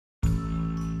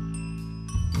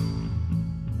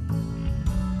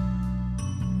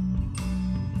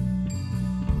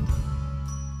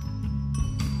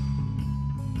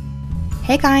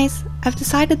Hey guys, I've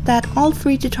decided that all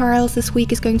 3 tutorials this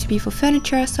week is going to be for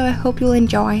furniture, so I hope you'll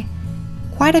enjoy.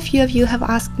 Quite a few of you have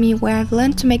asked me where I've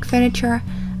learned to make furniture.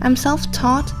 I'm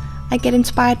self-taught, I get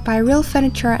inspired by real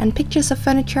furniture and pictures of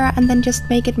furniture and then just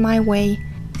make it my way.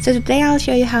 So today I'll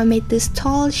show you how I made this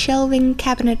tall shelving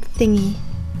cabinet thingy.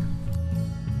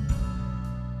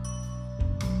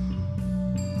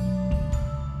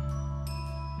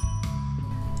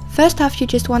 First off, you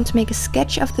just want to make a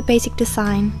sketch of the basic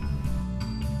design.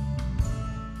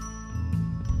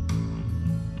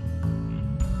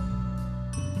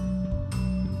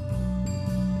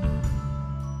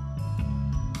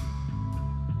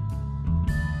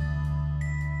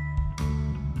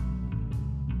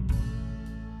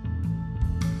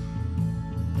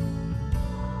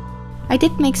 I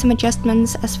did make some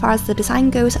adjustments as far as the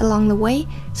design goes along the way,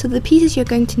 so the pieces you're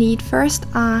going to need first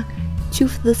are 2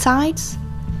 for the sides,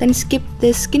 then skip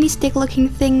this skinny stick looking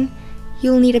thing.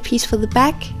 You'll need a piece for the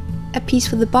back, a piece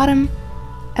for the bottom,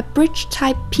 a bridge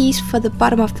type piece for the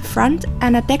bottom of the front,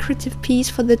 and a decorative piece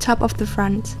for the top of the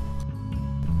front.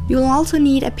 You'll also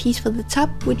need a piece for the top,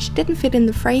 which didn't fit in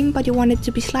the frame, but you want it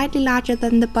to be slightly larger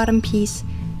than the bottom piece.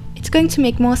 It's going to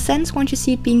make more sense once you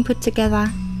see it being put together.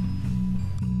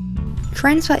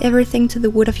 Transfer everything to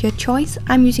the wood of your choice.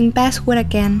 I'm using basswood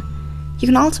again. You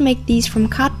can also make these from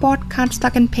cardboard,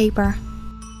 cardstock and paper.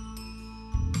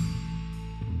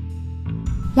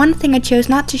 One thing I chose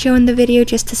not to show in the video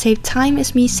just to save time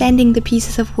is me sanding the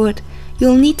pieces of wood.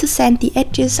 You'll need to sand the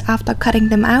edges after cutting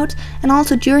them out, and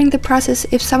also during the process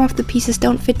if some of the pieces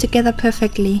don't fit together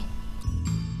perfectly.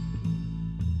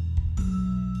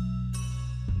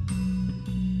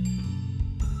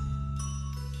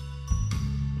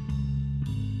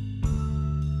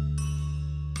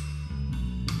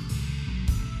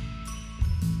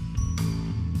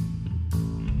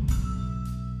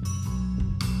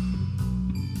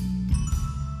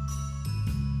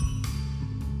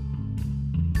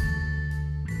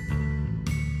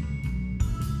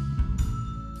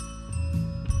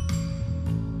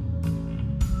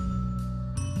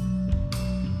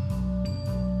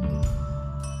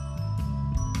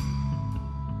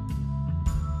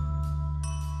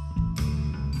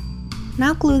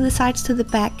 Now glue the sides to the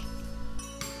back.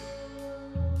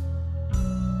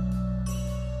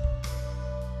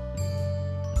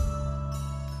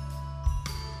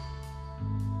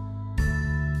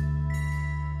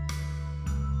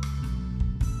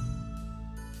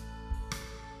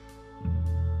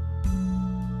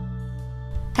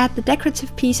 Add the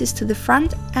decorative pieces to the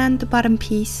front and the bottom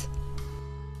piece.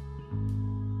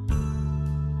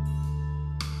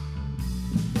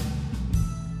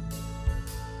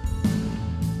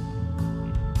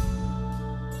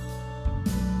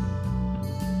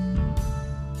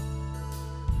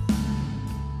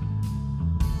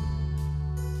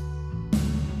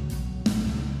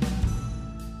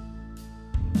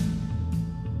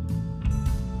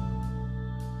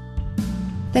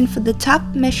 Then for the top,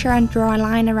 measure and draw a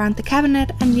line around the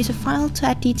cabinet and use a file to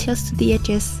add details to the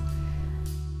edges.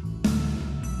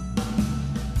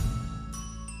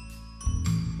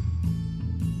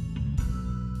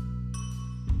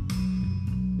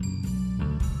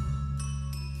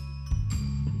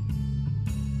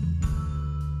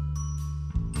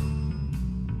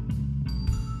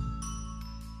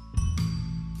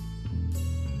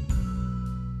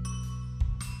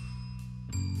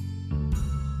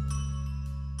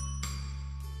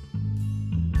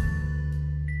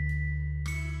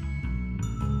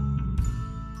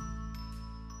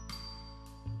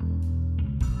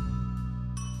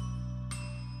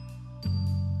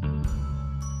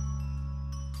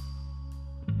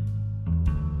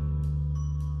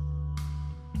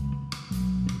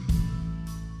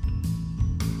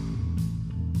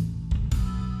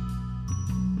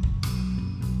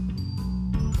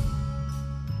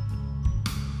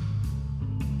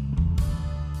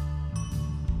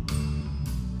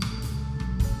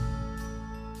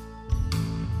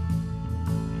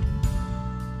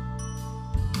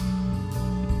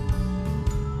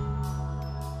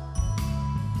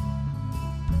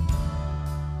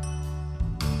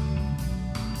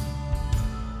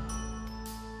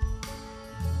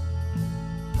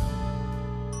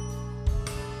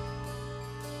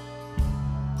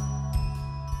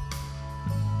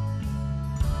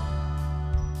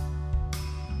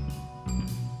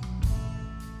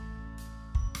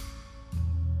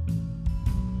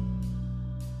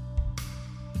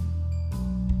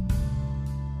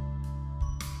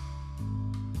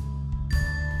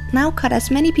 Now cut as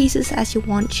many pieces as you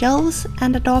want shelves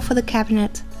and a door for the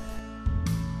cabinet.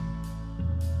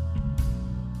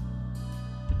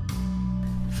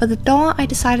 For the door I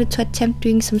decided to attempt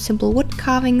doing some simple wood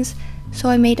carvings, so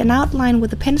I made an outline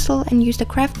with a pencil and used a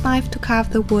craft knife to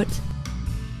carve the wood.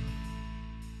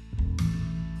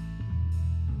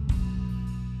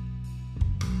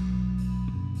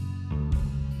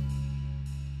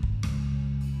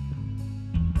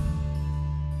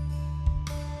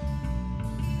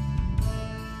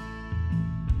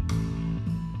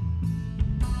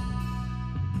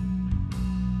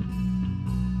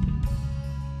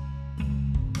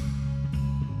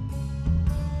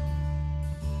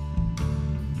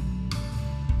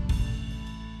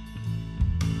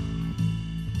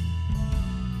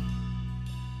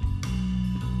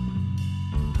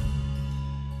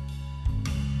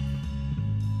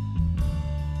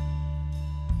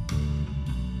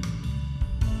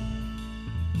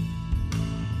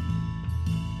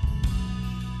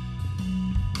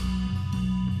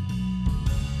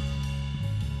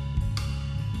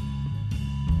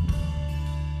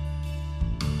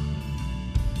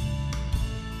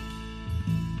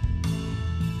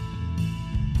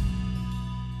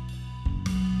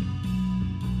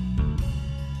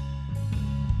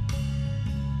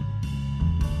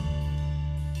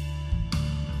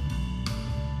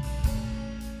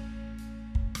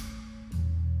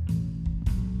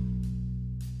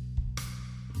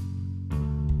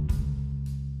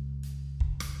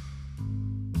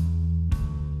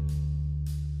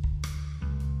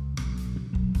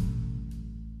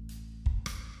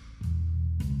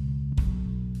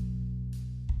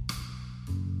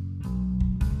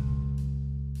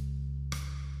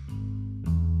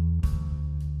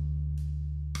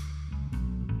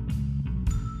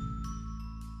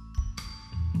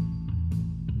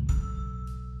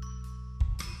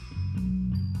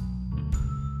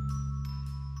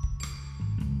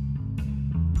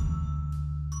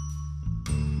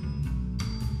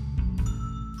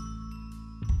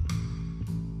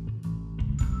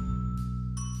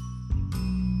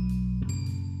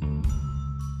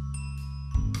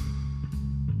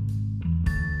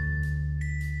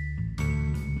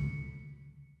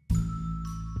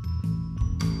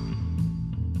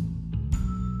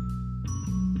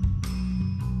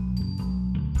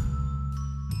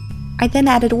 I then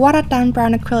added watered down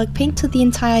brown acrylic paint to the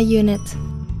entire unit.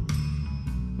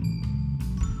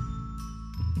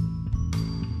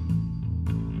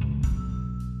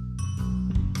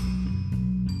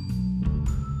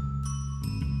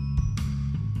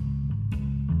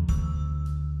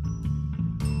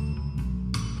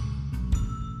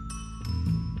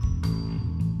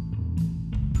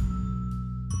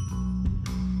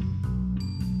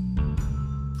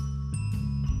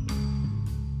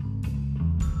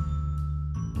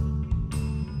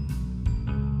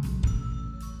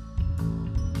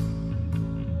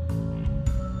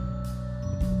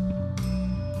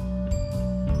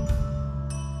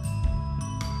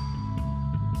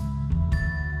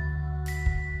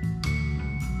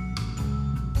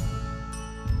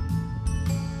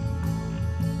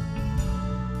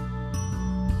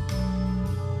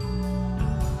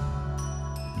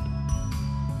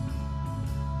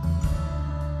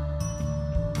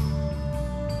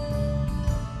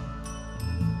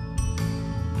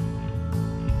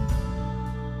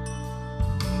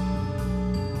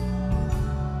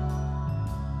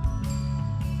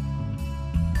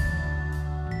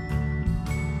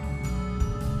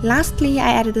 Lastly,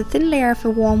 I added a thin layer of a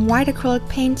warm white acrylic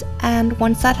paint, and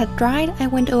once that had dried, I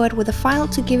went over it with a file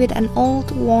to give it an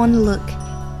old, worn look.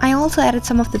 I also added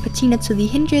some of the patina to the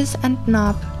hinges and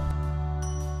knob.